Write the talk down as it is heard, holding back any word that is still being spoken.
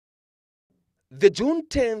The June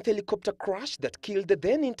 10th helicopter crash that killed the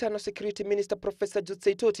then Internal Security Minister Professor Gov't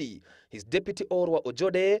Saitoti, his Deputy Orwa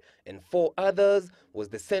Ojode and 4 others was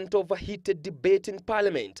the center of a heated debate in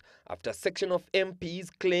Parliament after a section of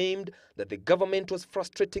MPs claimed that the government was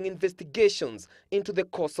frustrating investigations into the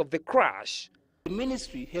cause of the crash. The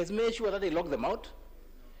ministry has made sure that they lock them out,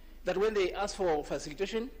 that when they ask for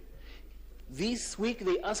facilitation, this week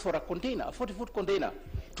they asked for a container, a 40-foot container,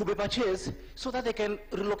 to be purchased so that they can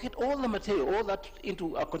relocate all the material, all that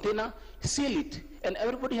into a container, seal it, and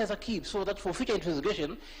everybody has a key so that for future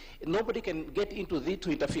investigation, nobody can get into it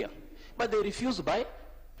to interfere. But they refuse to buy.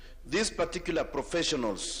 These particular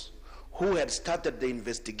professionals who had started the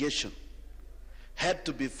investigation had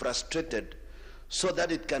to be frustrated so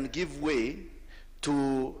that it can give way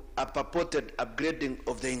to a purported upgrading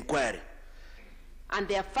of the inquiry. And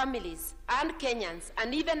their families and Kenyans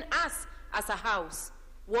and even us as a house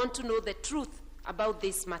want to know the truth about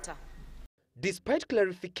this matter. Despite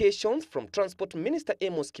clarifications from Transport Minister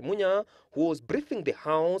Amos Kimunya, who was briefing the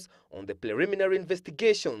House on the preliminary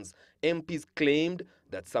investigations, MPs claimed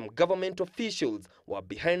that some government officials were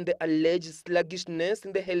behind the alleged sluggishness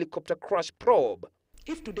in the helicopter crash probe.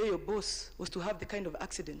 If today your boss was to have the kind of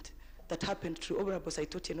accident that happened to Honorable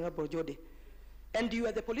Saitoti and Honorable Ojode, and you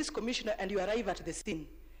are the police commissioner and you arrive at the scene,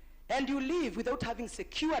 and you leave without having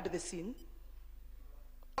secured the scene.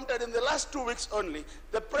 In the last 2 weeks only,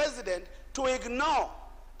 the president to ignore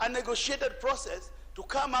a negotiated process to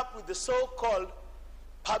come up with the so-called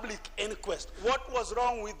public inquest. What was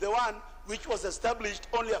wrong with the one which was established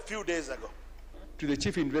only a few days ago? To the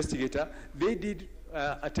chief investigator, they did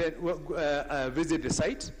visit the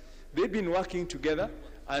site. They've been working together.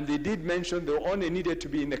 And they did mention they only needed to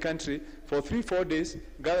be in the country for 3-4 days,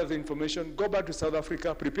 gather the information, go back to South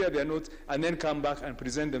Africa, prepare their notes, and then come back and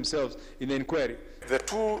present themselves in the inquiry. The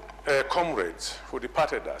 2 comrades who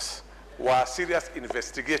departed us were serious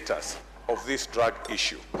investigators of this drug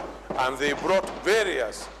issue. And they brought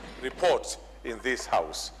various reports in this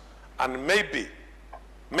house. And maybe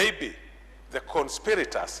the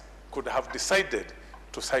conspirators could have decided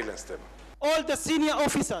to silence them. All the senior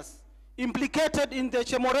officers implicated in the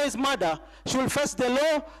Chemore's murder should face the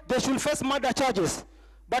law, they should face murder charges.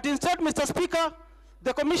 But instead, Mr. Speaker,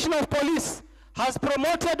 the Commissioner of Police has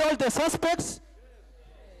promoted all the suspects.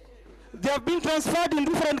 They have been transferred in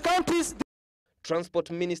different countries. Transport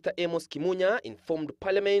Minister Amos Kimunya informed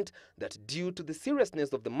Parliament that due to the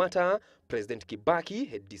seriousness of the matter, President Kibaki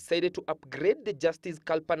had decided to upgrade the Justice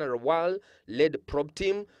Kalpana Rawal-led probe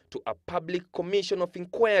team to a public commission of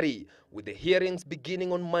inquiry, with the hearings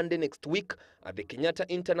beginning on Monday next week at the Kenyatta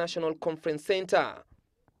International Conference Center.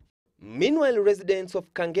 Meanwhile, residents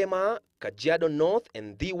of Kangema, Kajiado North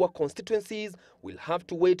and Dhiwa constituencies will have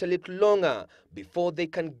to wait a little longer before they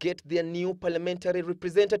can get their new parliamentary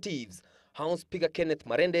representatives. House Speaker Kenneth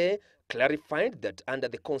Marende clarified that under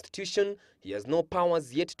the Constitution, he has no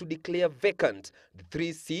powers yet to declare vacant the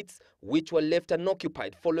 3 seats which were left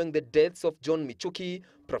unoccupied following the deaths of John Michuki,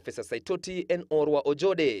 Professor Saitoti and Orwa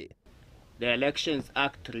Ojode. The Elections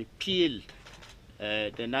Act repealed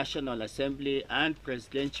the National Assembly and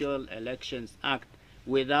Presidential Elections Act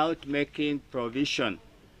without making provision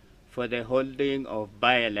for the holding of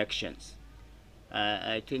by-elections.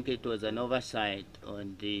 I think it was an oversight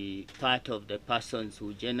on the part of the persons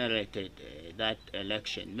who generated that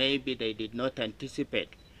election. Maybe they did not anticipate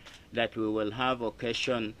that we will have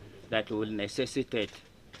occasion that will necessitate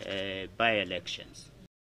by-elections.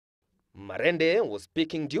 Marende was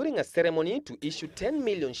speaking during a ceremony to issue 10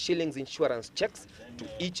 million shillings insurance checks to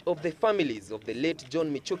each of the families of the late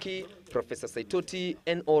John Michuki, Professor Saitoti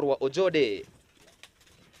and Orwa Ojode.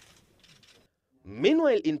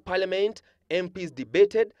 Meanwhile, in Parliament, MPs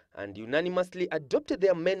debated and unanimously adopted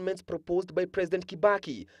the amendments proposed by President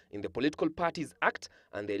Kibaki in the Political Parties Act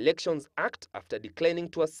and the Elections Act after declining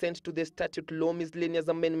to assent to the Statute Law Miscellaneous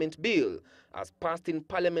Amendment Bill as passed in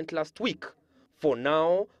Parliament last week. For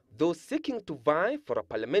now, those seeking to vie for a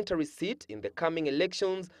parliamentary seat in the coming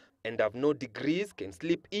elections and have no degrees can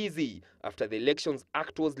sleep easy after the Elections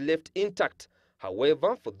Act was left intact.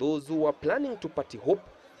 However, for those who are planning to party hop,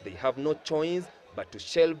 they have no choice but to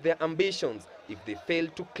shelve their ambitions if they fail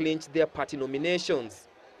to clinch their party nominations.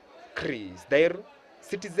 Chris Dair,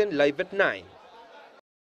 Citizen Live at 9.